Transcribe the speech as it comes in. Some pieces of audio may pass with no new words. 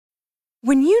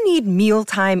When you need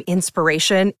mealtime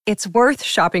inspiration, it's worth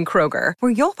shopping Kroger,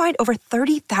 where you'll find over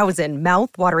 30,000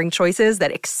 mouth-watering choices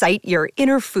that excite your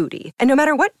inner foodie. And no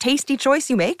matter what tasty choice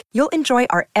you make, you'll enjoy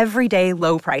our everyday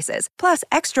low prices, plus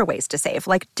extra ways to save,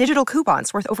 like digital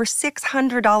coupons worth over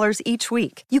 $600 each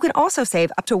week. You can also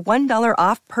save up to $1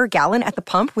 off per gallon at the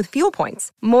pump with fuel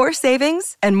points. More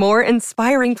savings and more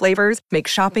inspiring flavors make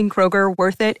shopping Kroger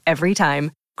worth it every time.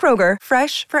 Kroger,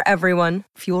 fresh for everyone.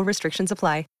 Fuel restrictions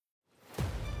apply.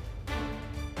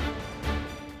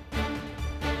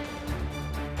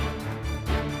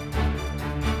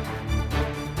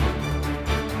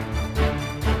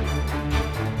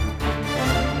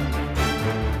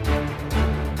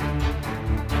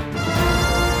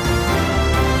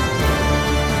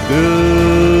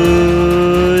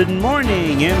 Good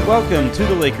morning and welcome to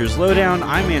the Lakers Lowdown.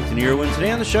 I'm Anthony Irwin.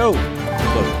 Today on the show, look,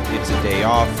 it's a day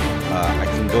off. I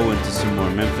can go into some more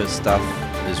Memphis stuff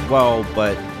as well,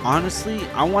 but honestly,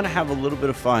 I want to have a little bit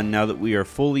of fun now that we are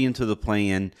fully into the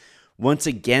play-in. Once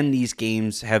again, these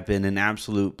games have been an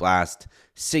absolute blast,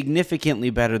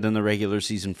 significantly better than the regular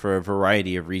season for a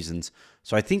variety of reasons.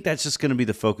 So I think that's just going to be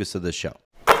the focus of the show.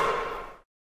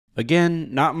 Again,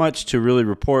 not much to really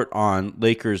report on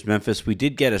Lakers-Memphis. We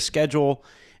did get a schedule,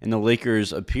 and the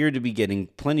Lakers appear to be getting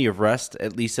plenty of rest,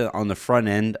 at least on the front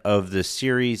end of this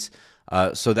series.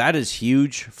 So that is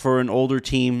huge for an older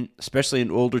team, especially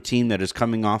an older team that is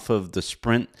coming off of the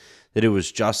sprint that it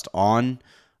was just on.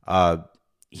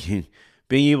 Being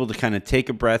able to kind of take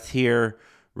a breath here,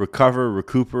 recover,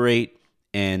 recuperate,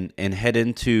 and head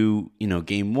into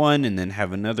game one, and then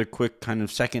have another quick kind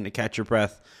of second to catch your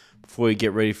breath before you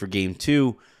get ready for game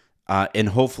two, and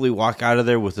hopefully walk out of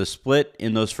there with a split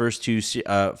in those first two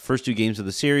games of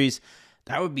the series.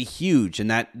 That would be huge, and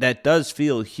that does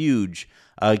feel huge,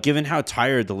 given how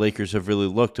tired the Lakers have really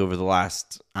looked over the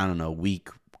last,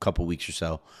 couple weeks or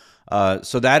so.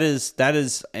 So that is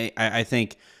I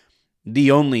think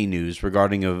the only news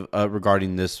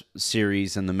regarding this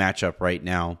series and the matchup right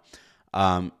now.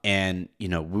 And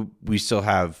we still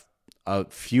have a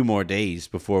few more days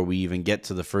before we even get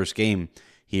to the first game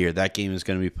here. That game is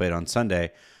going to be played on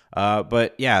Sunday.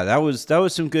 But yeah, that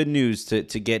was some good news to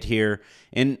get here.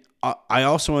 And I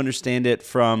also understand it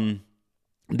from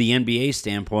the NBA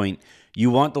standpoint.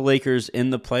 You want the Lakers in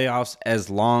the playoffs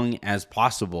as long as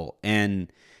possible.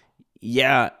 And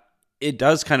yeah, it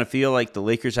does kind of feel like the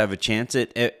Lakers have a chance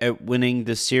at winning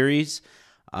this series.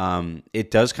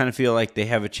 It does kind of feel like they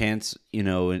have a chance,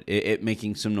 at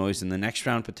making some noise in the next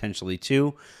round potentially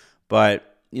too.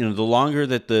 But, the longer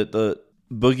that the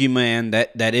boogeyman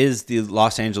that is the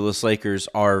Los Angeles Lakers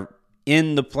are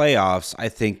in the playoffs, I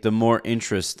think the more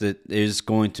interest that is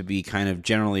going to be kind of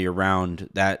generally around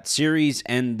that series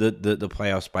and the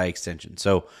playoffs by extension.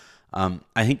 So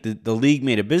I think the league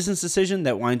made a business decision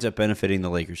that winds up benefiting the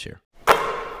Lakers here.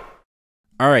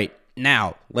 All right.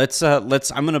 Now, let's I'm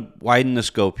going to widen the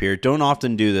scope here. Don't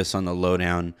often do this on the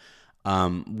lowdown.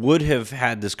 Would have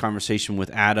had this conversation with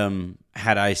Adam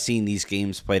had I seen these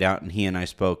games played out and he and I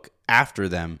spoke after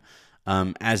them.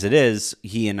 As it is,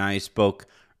 he and I spoke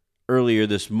earlier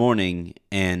this morning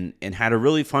and had a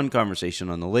really fun conversation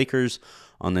on the Lakers,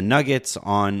 on the Nuggets,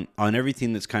 on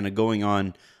everything that's kind of going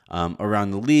on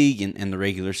around the league and the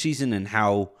regular season and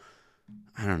how,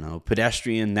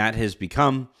 pedestrian that has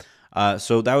become.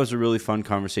 So that was a really fun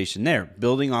conversation there.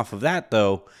 Building off of that,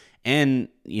 though, and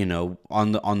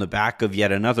on the back of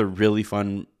yet another really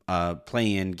fun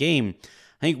play-in game,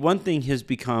 I think one thing has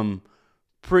become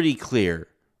pretty clear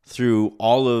through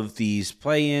all of these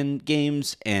play-in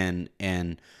games and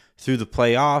through the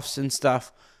playoffs and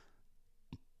stuff.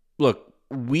 Look,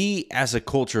 we as a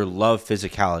culture love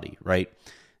physicality, right?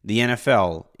 The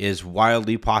NFL is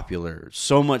wildly popular,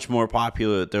 so much more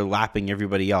popular that they're lapping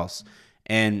everybody else.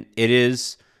 And it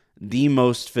is the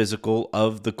most physical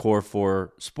of the core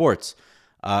four sports.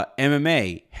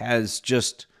 MMA has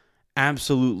just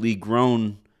absolutely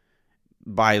grown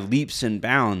by leaps and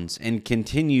bounds and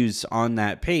continues on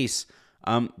that pace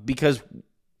because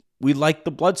we like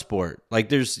the blood sport.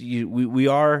 Like we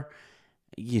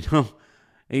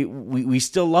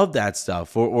still love that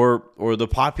stuff, or the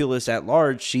populace at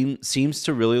large seems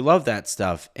to really love that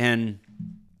stuff. And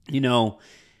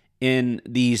in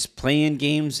these play-in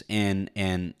games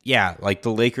and yeah, like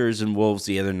the Lakers and Wolves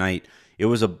the other night, it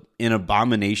was an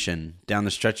abomination down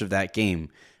the stretch of that game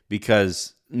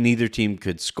because neither team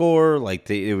could score. Like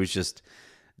they just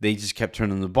kept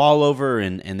turning the ball over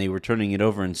and they were turning it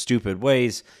over in stupid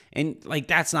ways. And like,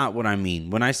 that's not what I mean.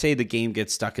 When I say the game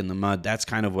gets stuck in the mud, that's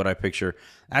kind of what I picture.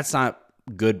 That's not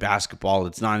good basketball.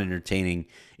 It's not entertaining.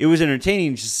 It was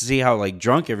entertaining just to see how like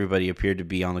drunk everybody appeared to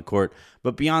be on the court,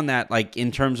 But beyond that, like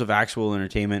in terms of actual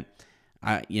entertainment,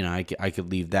 I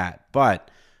could leave that. But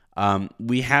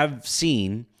we have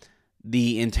seen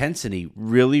the intensity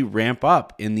really ramp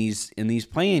up in these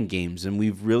play-in games, and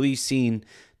we've really seen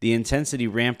the intensity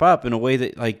ramp up in a way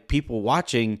that like people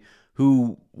watching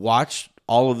who watched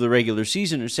all of the regular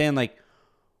season are saying like,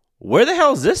 where the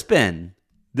hell has this been?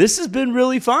 This has been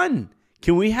really fun.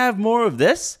 Can we have more of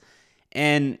this?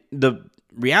 And the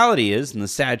reality is, and the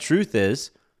sad truth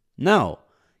is, no,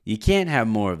 you can't have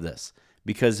more of this,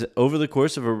 because over the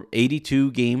course of a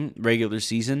 82-game regular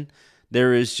season,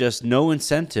 there is just no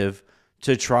incentive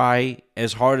to try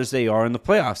as hard as they are in the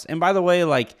playoffs. And by the way,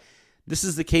 like, this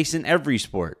is the case in every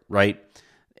sport, right?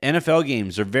 NFL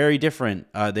games are very different.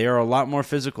 They are a lot more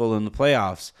physical in the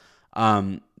playoffs.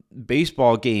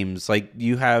 Baseball games, like,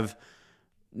 you have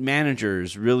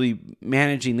managers really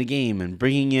managing the game and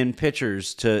bringing in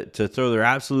pitchers to throw their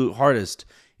absolute hardest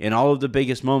in all of the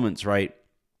biggest moments, right?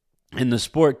 And the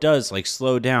sport does like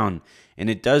slow down and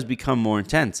it does become more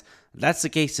intense. That's the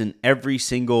case in every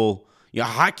single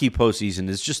hockey postseason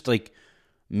is just like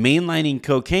mainlining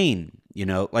cocaine,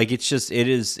 like it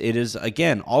is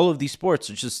again, all of these sports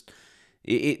are just,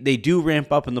 they do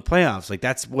ramp up in the playoffs. Like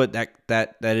that's what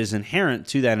that is inherent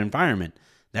to that environment.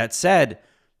 That said,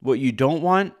 what you don't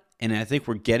want, and I think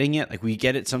we're getting it, like we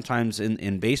get it sometimes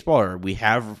in baseball, or we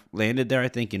have landed there, I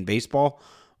think, in baseball,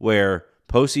 where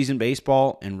postseason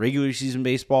baseball and regular season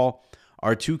baseball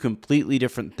are two completely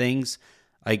different things.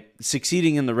 Like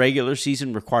succeeding in the regular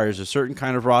season requires a certain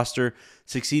kind of roster.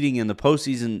 Succeeding in the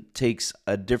postseason takes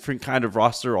a different kind of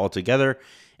roster altogether.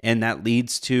 And that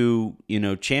leads to,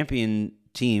 champion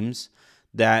teams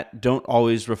that don't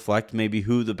always reflect maybe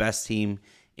who the best team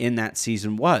in that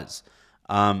season was.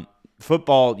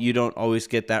 Football, you don't always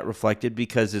get that reflected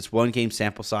because it's one game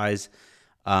sample size.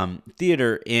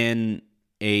 Theater in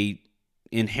a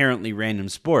inherently random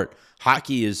sport.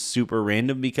 Hockey is super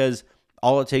random because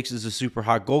all it takes is a super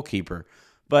hot goalkeeper.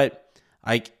 But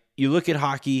like you look at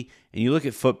hockey and you look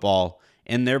at football,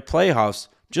 and their playoffs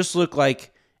just look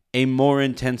like a more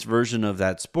intense version of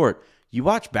that sport. You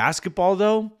watch basketball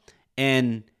though,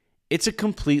 and it's a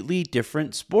completely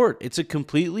different sport. It's a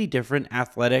completely different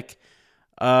athletic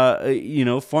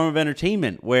form of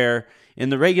entertainment, where in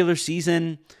the regular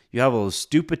season you have all those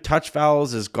stupid touch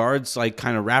fouls as guards like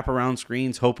kind of wrap around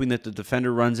screens hoping that the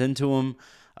defender runs into them.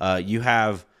 You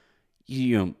have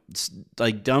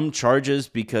like dumb charges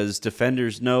because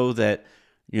defenders know that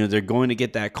they're going to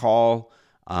get that call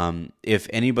if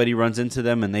anybody runs into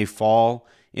them and they fall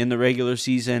in the regular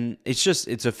season.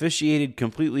 It's officiated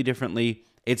completely differently.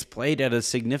 It's played at a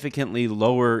significantly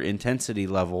lower intensity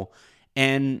level.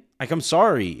 And like, I'm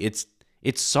sorry, it's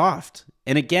soft.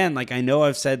 And again, like I know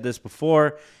I've said this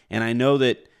before, and I know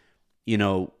that,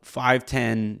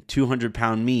 5'10",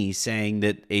 200-pound me saying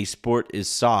that a sport is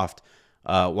soft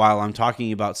while I'm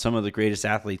talking about some of the greatest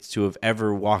athletes to have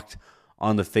ever walked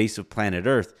on the face of planet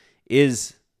Earth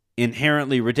is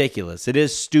inherently ridiculous. It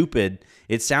is stupid.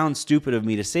 It sounds stupid of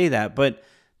me to say that, but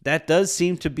that does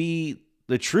seem to be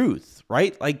the truth,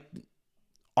 right? Like,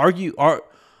 argue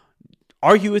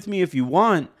with me if you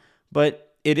want,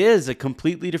 but it is a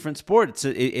completely different sport.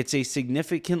 It's a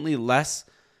significantly less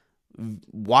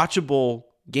watchable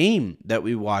game that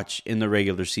we watch in the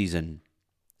regular season.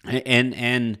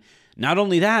 And not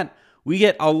only that, we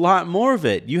get a lot more of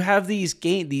it. You have these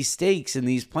stakes in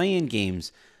these play-in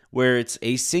games where it's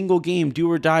a single game,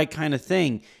 do or die kind of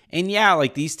thing. And yeah,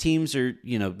 like these teams are,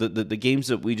 the games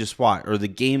that we just watched, or the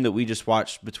game that we just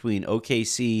watched between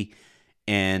OKC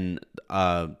and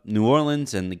New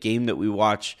Orleans, and the game that we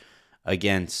watch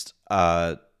against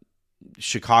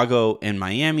Chicago and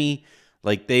Miami,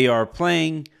 like they are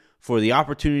playing for the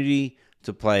opportunity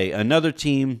to play another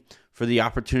team, for the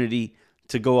opportunity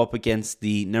to go up against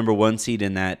the number one seed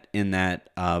in that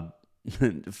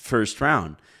first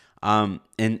round.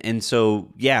 And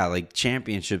so, yeah, like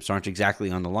championships aren't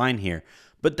exactly on the line here.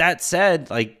 But that said,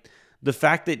 like the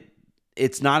fact that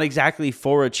it's not exactly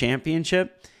for a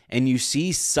championship, and you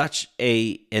see such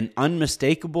an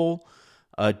unmistakable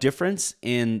difference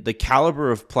in the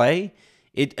caliber of play,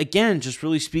 it again just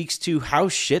really speaks to how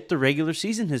shit the regular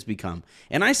season has become.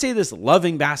 And I say this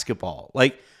loving basketball.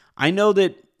 Like, I know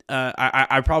that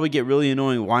I probably get really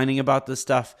annoying whining about this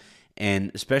stuff.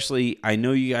 And especially, I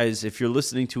know you guys, if you're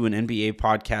listening to an NBA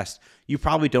podcast, you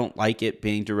probably don't like it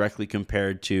being directly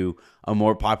compared to a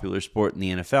more popular sport in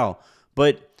the NFL.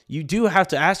 But you do have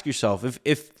to ask yourself,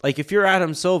 if you're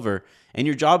Adam Silver and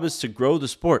your job is to grow the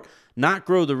sport, not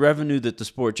grow the revenue that the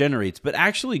sport generates, but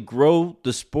actually grow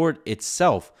the sport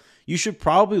itself, you should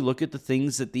probably look at the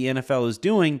things that the NFL is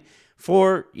doing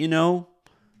for,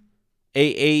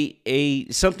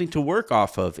 a something to work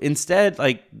off of. Instead,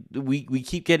 like we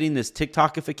keep getting this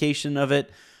TikTokification of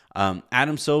it.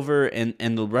 Adam Silver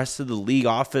and the rest of the league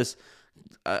office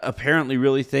apparently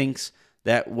really thinks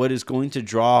that what is going to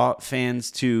draw fans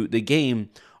to the game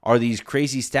are these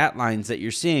crazy stat lines that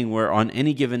you're seeing, where on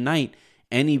any given night,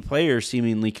 any player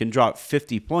seemingly can drop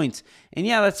 50 points. And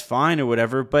yeah, that's fine or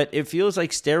whatever, but it feels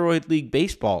like steroid league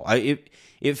baseball.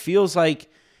 It feels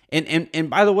like, and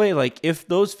by the way, like if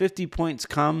those 50 points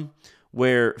come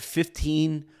where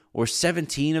 15 or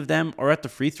 17 of them are at the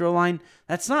free throw line,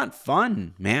 that's not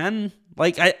fun, man.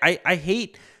 Like I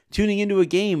hate tuning into a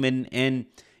game and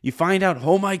you find out,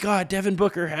 oh my God, Devin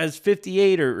Booker has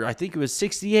 58 or I think it was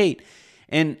 68.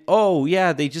 And, oh,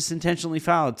 yeah, they just intentionally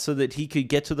fouled so that he could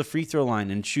get to the free throw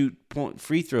line and shoot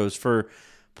free throws for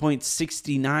points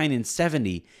 69 and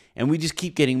 70. And we just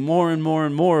keep getting more and more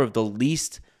and more of the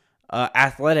least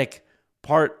athletic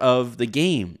part of the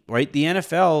game, right? The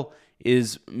NFL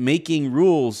is making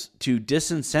rules to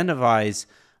disincentivize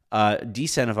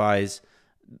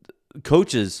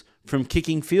coaches from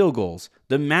kicking field goals.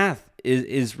 The math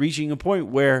is reaching a point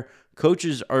where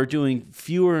coaches are doing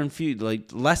fewer and fewer, like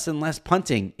less and less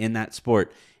punting in that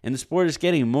sport, and the sport is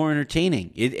getting more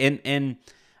entertaining. And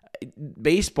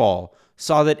baseball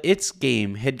saw that its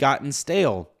game had gotten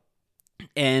stale,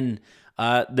 and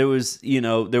there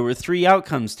were 3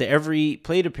 outcomes to every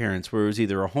plate appearance, where it was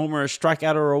either a homer, a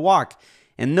strikeout, or a walk,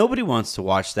 and nobody wants to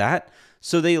watch that.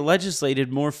 So they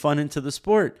legislated more fun into the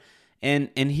sport.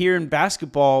 And here in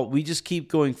basketball, we just keep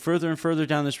going further and further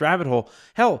down this rabbit hole.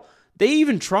 Hell, they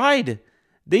even tried.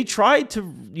 They tried to,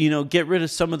 get rid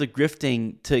of some of the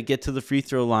grifting to get to the free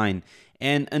throw line.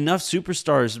 And enough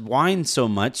superstars whined so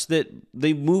much that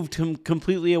they moved him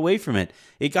completely away from it.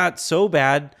 It got so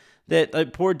bad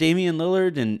that poor Damian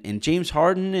Lillard and James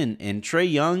Harden and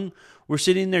Trae Young were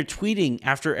sitting there tweeting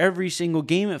after every single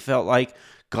game, it felt like,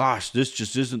 gosh, this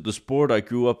just isn't the sport I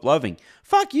grew up loving.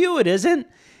 Fuck you, it isn't.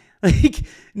 Like,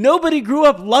 nobody grew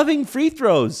up loving free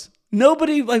throws.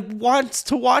 Nobody wants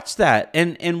to watch that.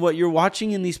 And what you're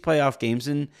watching in these playoff games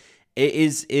and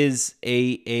is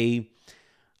a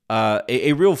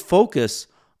real focus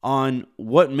on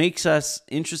what makes us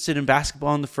interested in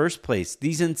basketball in the first place.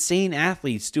 These insane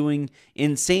athletes doing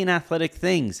insane athletic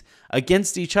things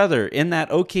against each other. In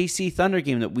that OKC Thunder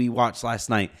game that we watched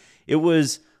last night, it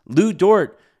was Lou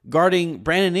Dort guarding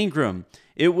Brandon Ingram.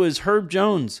 It was Herb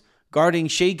Jones guarding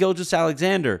Shai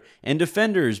Gilgeous-Alexander, and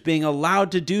defenders being allowed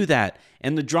to do that,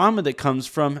 and the drama that comes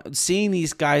from seeing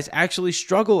these guys actually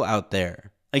struggle out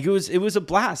there. Like, it was a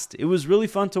blast. It was really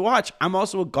fun to watch. I'm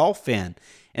also a golf fan,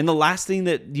 and the last thing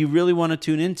that you really want to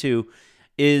tune into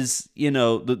is,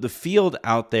 the field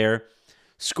out there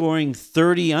scoring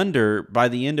 30 under by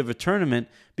the end of a tournament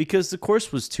because the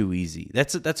course was too easy.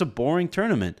 That's a boring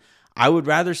tournament. I would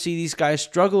rather see these guys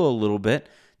struggle a little bit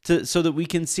so that we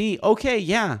can see, okay,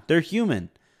 yeah, they're human.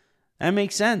 That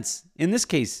makes sense. In this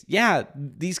case, yeah,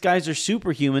 these guys are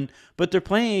superhuman, but they're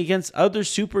playing against other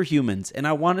superhumans, and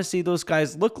I want to see those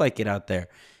guys look like it out there.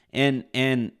 And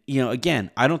again,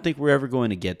 I don't think we're ever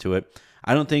going to get to it.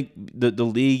 I don't think the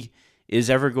league is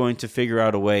ever going to figure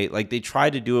out a way. Like, they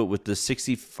tried to do it with the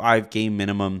 65-game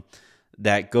minimum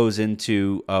that goes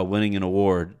into winning an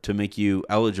award to make you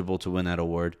eligible to win that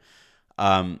award.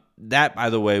 That, by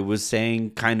the way, was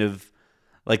saying kind of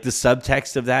like the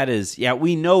subtext of that is, yeah,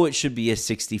 we know it should be a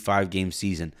 65-game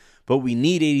season, but we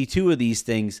need 82 of these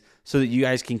things so that you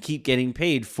guys can keep getting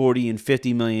paid $40 and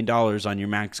 $50 million on your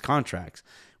max contracts,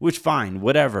 which fine,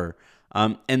 whatever.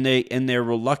 And they're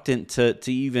reluctant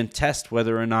to even test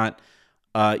whether or not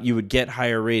you would get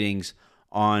higher ratings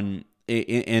in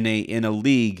a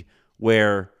league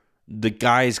where the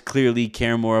guys clearly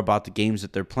care more about the games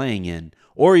that they're playing in,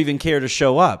 or even care to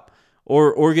show up,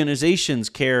 or organizations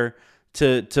care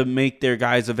to make their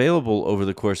guys available over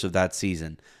the course of that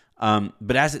season.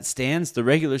 But as it stands, the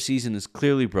regular season is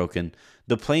clearly broken.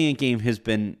 The play-in game has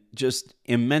been just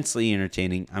immensely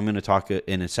entertaining. I'm going to talk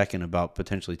in a second about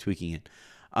potentially tweaking it.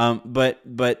 But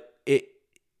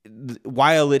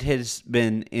while it has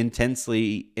been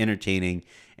intensely entertaining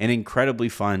and incredibly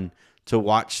fun to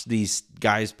watch these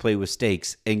guys play with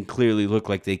stakes and clearly look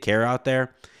like they care out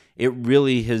there, it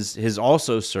really has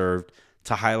also served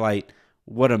to highlight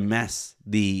what a mess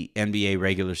the NBA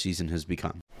regular season has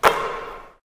become.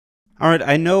 All right,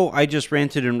 I know I just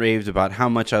ranted and raved about how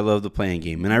much I love the play-in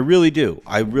game, and I really do.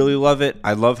 I really love it.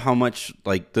 I love how much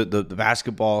the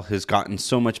basketball has gotten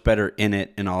so much better in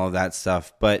it and all of that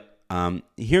stuff. But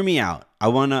hear me out. I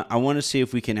wanna see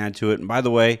if we can add to it. And by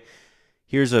the way,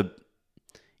 here's a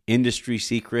industry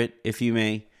secret, if you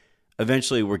may.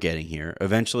 eventually we're getting here.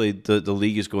 Eventually the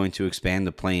league is going to expand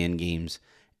the play-in games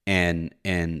and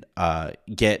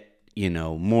get,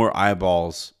 more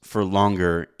eyeballs for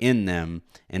longer in them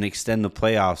and extend the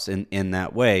playoffs in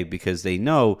that way, because they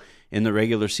know in the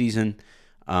regular season,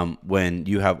 when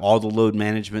you have all the load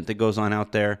management that goes on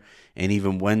out there, and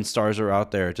even when stars are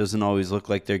out there, it doesn't always look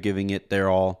like they're giving it their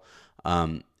all,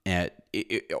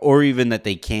 or even that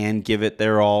they can give it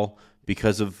their all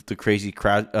because of the crazy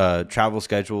travel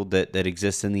schedule that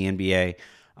exists in the NBA.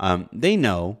 They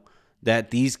know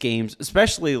that these games,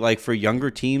 especially like for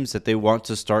younger teams that they want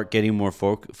to start getting more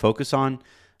focus on,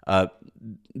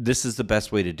 this is the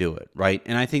best way to do it, right?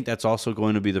 And I think that's also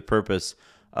going to be the purpose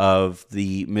of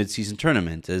the midseason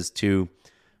tournament, is to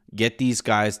get these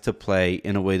guys to play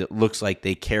in a way that looks like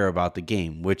they care about the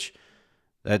game, which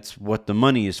that's what the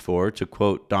money is for, to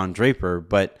quote Don Draper,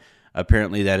 but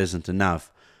apparently that isn't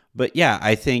enough. But yeah,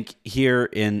 I think here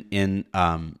in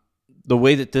the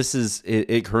way that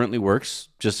it currently works,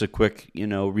 just a quick,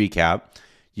 recap,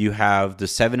 you have the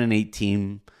 7 and 8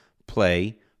 team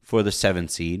play for the 7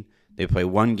 seed. They play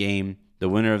one game. The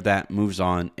winner of that moves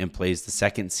on and plays the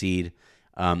 2nd seed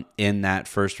in that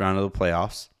first round of the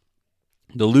playoffs.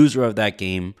 The loser of that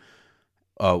game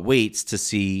waits to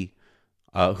see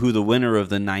who the winner of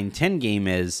the 9-10 game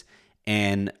is,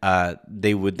 and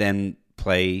they would then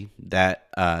play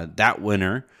that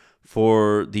winner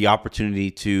for the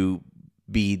opportunity to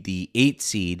be the 8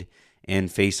 seed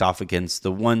and face off against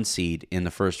the 1 seed in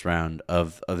the first round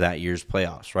of that year's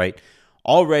playoffs, right?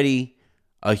 Already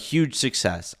a huge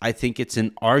success. I think it's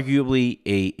arguably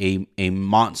a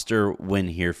monster win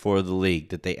here for the league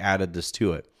that they added this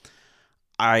to it.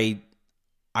 I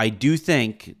do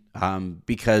think,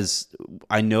 because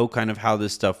I know kind of how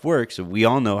this stuff works, we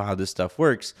all know how this stuff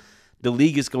works, the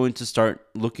league is going to start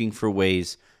looking for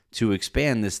ways to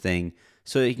expand this thing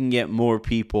so they can get more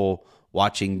people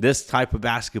watching this type of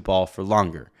basketball for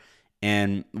longer.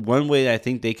 And one way that I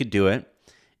think they could do it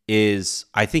is,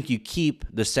 I think you keep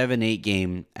the 7-8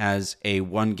 game as a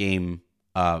one game,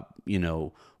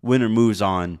 winner moves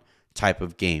on type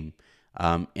of game.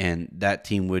 And that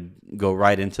team would go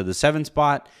right into the 7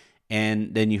 spot.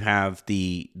 And then you have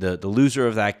the loser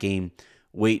of that game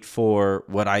wait for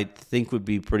what I think would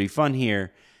be pretty fun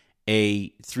here, a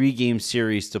 3-game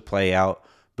series to play out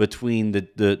between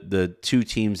the 2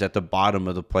 teams at the bottom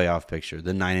of the playoff picture,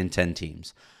 the 9 and 10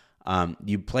 teams.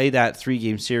 You play that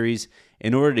 3-game series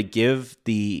in order to give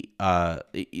the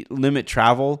limit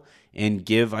travel and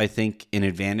give, I think, an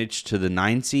advantage to the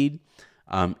 9 seed,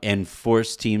 and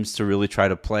force teams to really try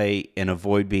to play and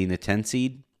avoid being the 10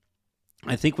 seed.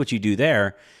 I think what you do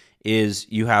there is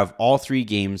you have all 3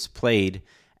 games played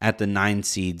at the 9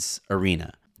 seeds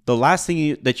arena. The last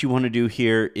thing that you want to do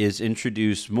here is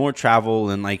introduce more travel,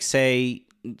 and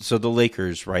so the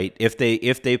Lakers, right? If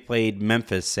they played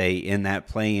Memphis, say, in that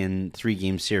play-in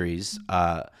 3-game series,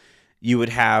 you would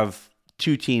have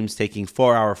 2 teams taking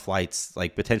 4-hour flights,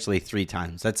 like potentially 3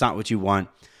 times. That's not what you want.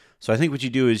 So I think what you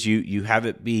do is you have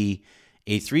it be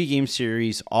a 3-game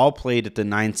series, all played at the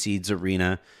 9 seeds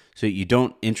arena, so you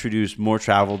don't introduce more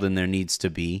travel than there needs to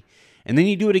be. And then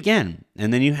you do it again.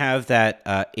 And then you have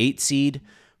that 8 seed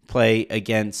play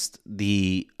against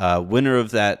the winner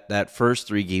of that first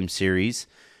 3-game series.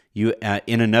 You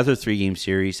in another 3-game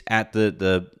series at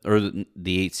the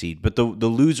 8 seed, but the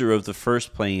loser of the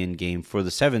first play-in game for the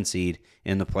 7 seed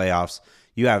in the playoffs,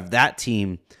 you have that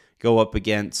team go up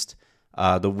against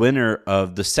the winner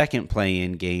of the second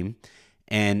play-in game,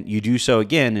 and you do so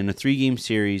again in a 3-game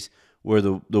series where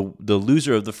the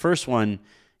loser of the first one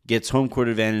gets home court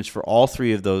advantage for all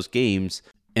 3 of those games,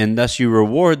 and thus you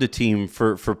reward the team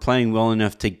for playing well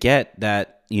enough to get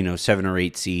that 7 or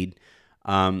 8 seed.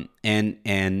 And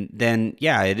then,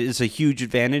 yeah, it is a huge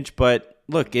advantage, but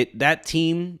look, that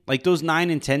team, like those 9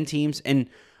 and 10 teams, and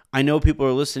I know people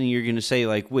are listening, you're going to say,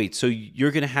 like, wait, so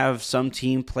you're going to have some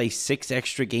team play 6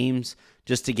 extra games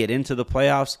just to get into the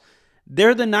playoffs?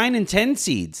 They're the 9 and 10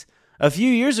 seeds. A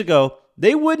few years ago,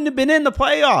 they wouldn't have been in the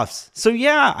playoffs. So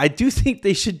yeah, I do think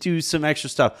they should do some extra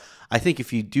stuff. I think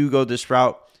if you do go this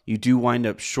route, you do wind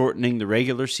up shortening the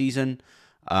regular season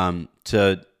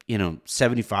to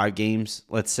 75 games,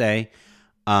 let's say.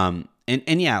 And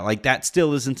yeah, like that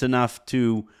still isn't enough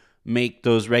to make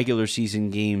those regular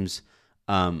season games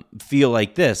feel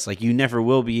like this. Like you never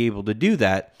will be able to do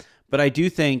that. But I do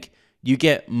think you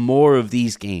get more of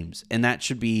these games, and that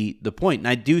should be the point. And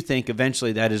I do think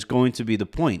eventually that is going to be the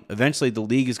point. Eventually the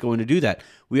league is going to do that.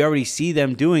 We already see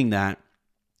them doing that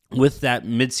with that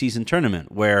midseason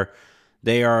tournament where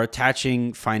they are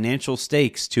attaching financial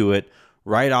stakes to it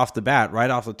right off the bat,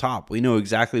 right off the top. We know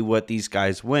exactly what these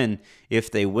guys win if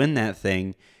they win that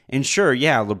thing. And sure,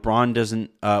 yeah, LeBron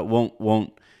doesn't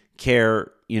won't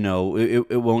care.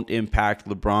 It won't impact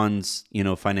LeBron's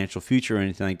financial future or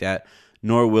anything like that.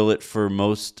 Nor will it for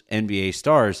most NBA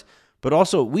stars. But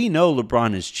also, we know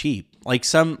LeBron is cheap. Like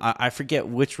I forget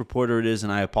which reporter it is,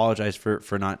 and I apologize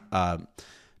for not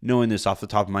knowing this off the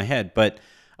top of my head. But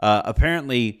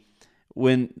apparently,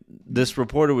 when this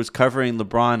reporter was covering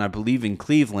LeBron, I believe in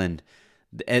Cleveland,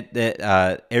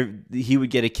 he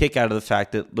would get a kick out of the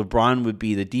fact that LeBron would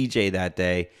be the DJ that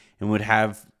day and would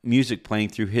have music playing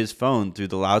through his phone through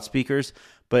the loudspeakers.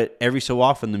 But every so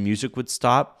often, the music would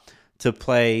stop to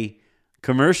play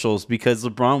commercials because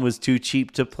LeBron was too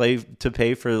cheap to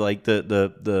pay for like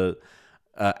the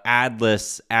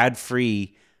adless,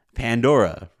 ad-free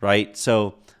Pandora, right?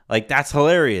 So like that's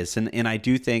hilarious, and I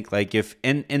do think like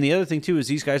and the other thing too is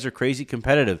these guys are crazy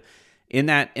competitive. In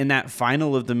that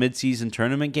final of the midseason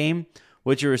tournament game,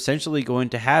 what you're essentially going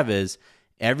to have is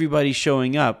everybody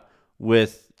showing up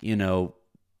with to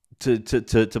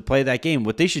play that game.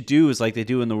 What they should do is like they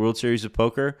do in the World Series of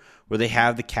Poker, where they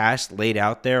have the cash laid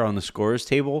out there on the scorer's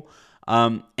table,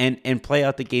 and play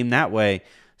out the game that way,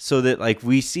 so that like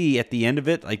we see at the end of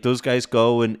it, like those guys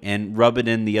go and rub it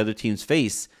in the other team's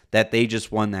face that they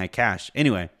just won that cash.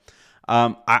 Anyway,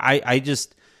 I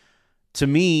just, to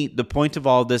me, the point of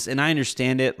all of this, and I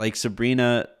understand it, like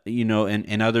Sabrina,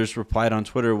 and others replied on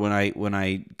Twitter when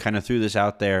I kind of threw this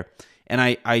out there. And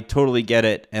I totally get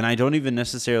it, and I don't even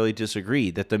necessarily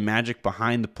disagree that the magic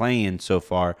behind the play-in so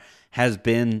far has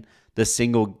been the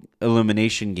single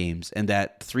elimination games, and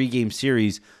that 3-game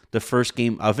series, the first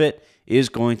game of it, is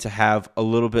going to have a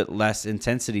little bit less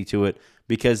intensity to it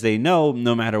because they know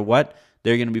no matter what,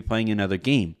 they're going to be playing another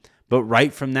game. But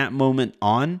right from that moment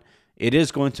on, it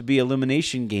is going to be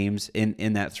elimination games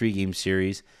in that 3-game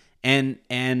series. And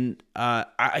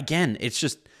again, it's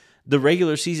just the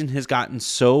regular season has gotten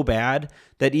so bad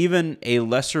that even a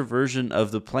lesser version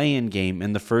of the play-in game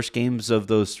in the first games of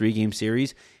those 3-game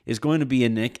series is going to be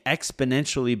an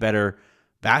exponentially better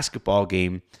basketball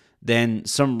game than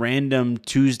some random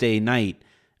Tuesday night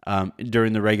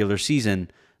during the regular season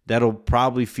that'll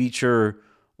probably feature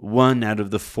one out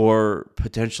of the 4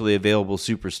 potentially available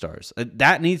superstars.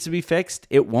 That needs to be fixed.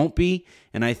 It won't be,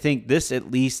 and I think this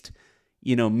at least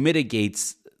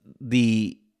mitigates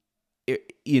the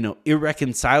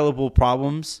irreconcilable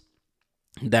problems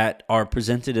that are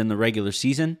presented in the regular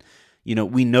season.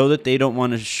 We know that they don't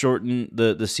want to shorten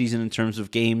the season in terms of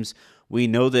games. We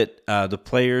know that the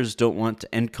players don't want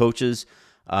to, and coaches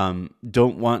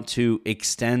don't want to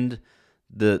extend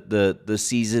the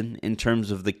season in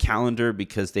terms of the calendar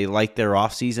because they like their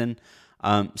off season.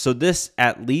 So this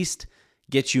at least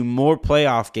gets you more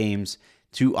playoff games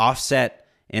to offset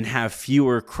and have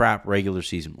fewer crap regular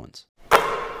season ones.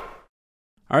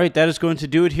 All right, that is going to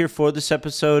do it here for this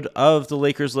episode of the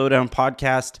Lakers Lowdown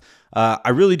podcast. I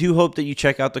really do hope that you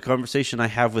check out the conversation I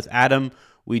have with Adam.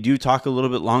 We do talk a little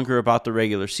bit longer about the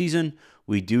regular season.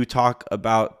 We do talk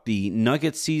about the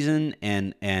Nuggets season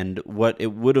and what it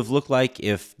would have looked like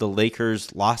if the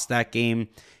Lakers lost that game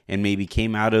and maybe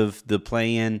came out of the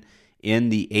play-in in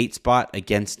the 8th spot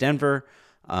against Denver.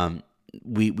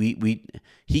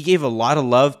 He gave a lot of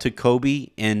love to Kobe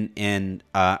and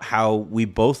how we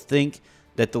both think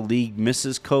that the league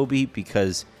misses Kobe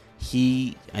because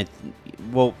I'm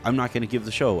not going to give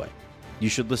the show away. You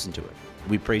should listen to it.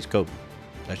 We praise Kobe.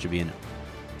 That should be enough.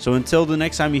 So until the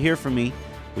next time you hear from me,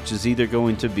 which is either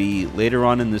going to be later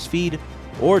on in this feed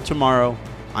or tomorrow,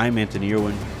 I'm Anthony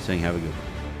Irwin saying have a good one.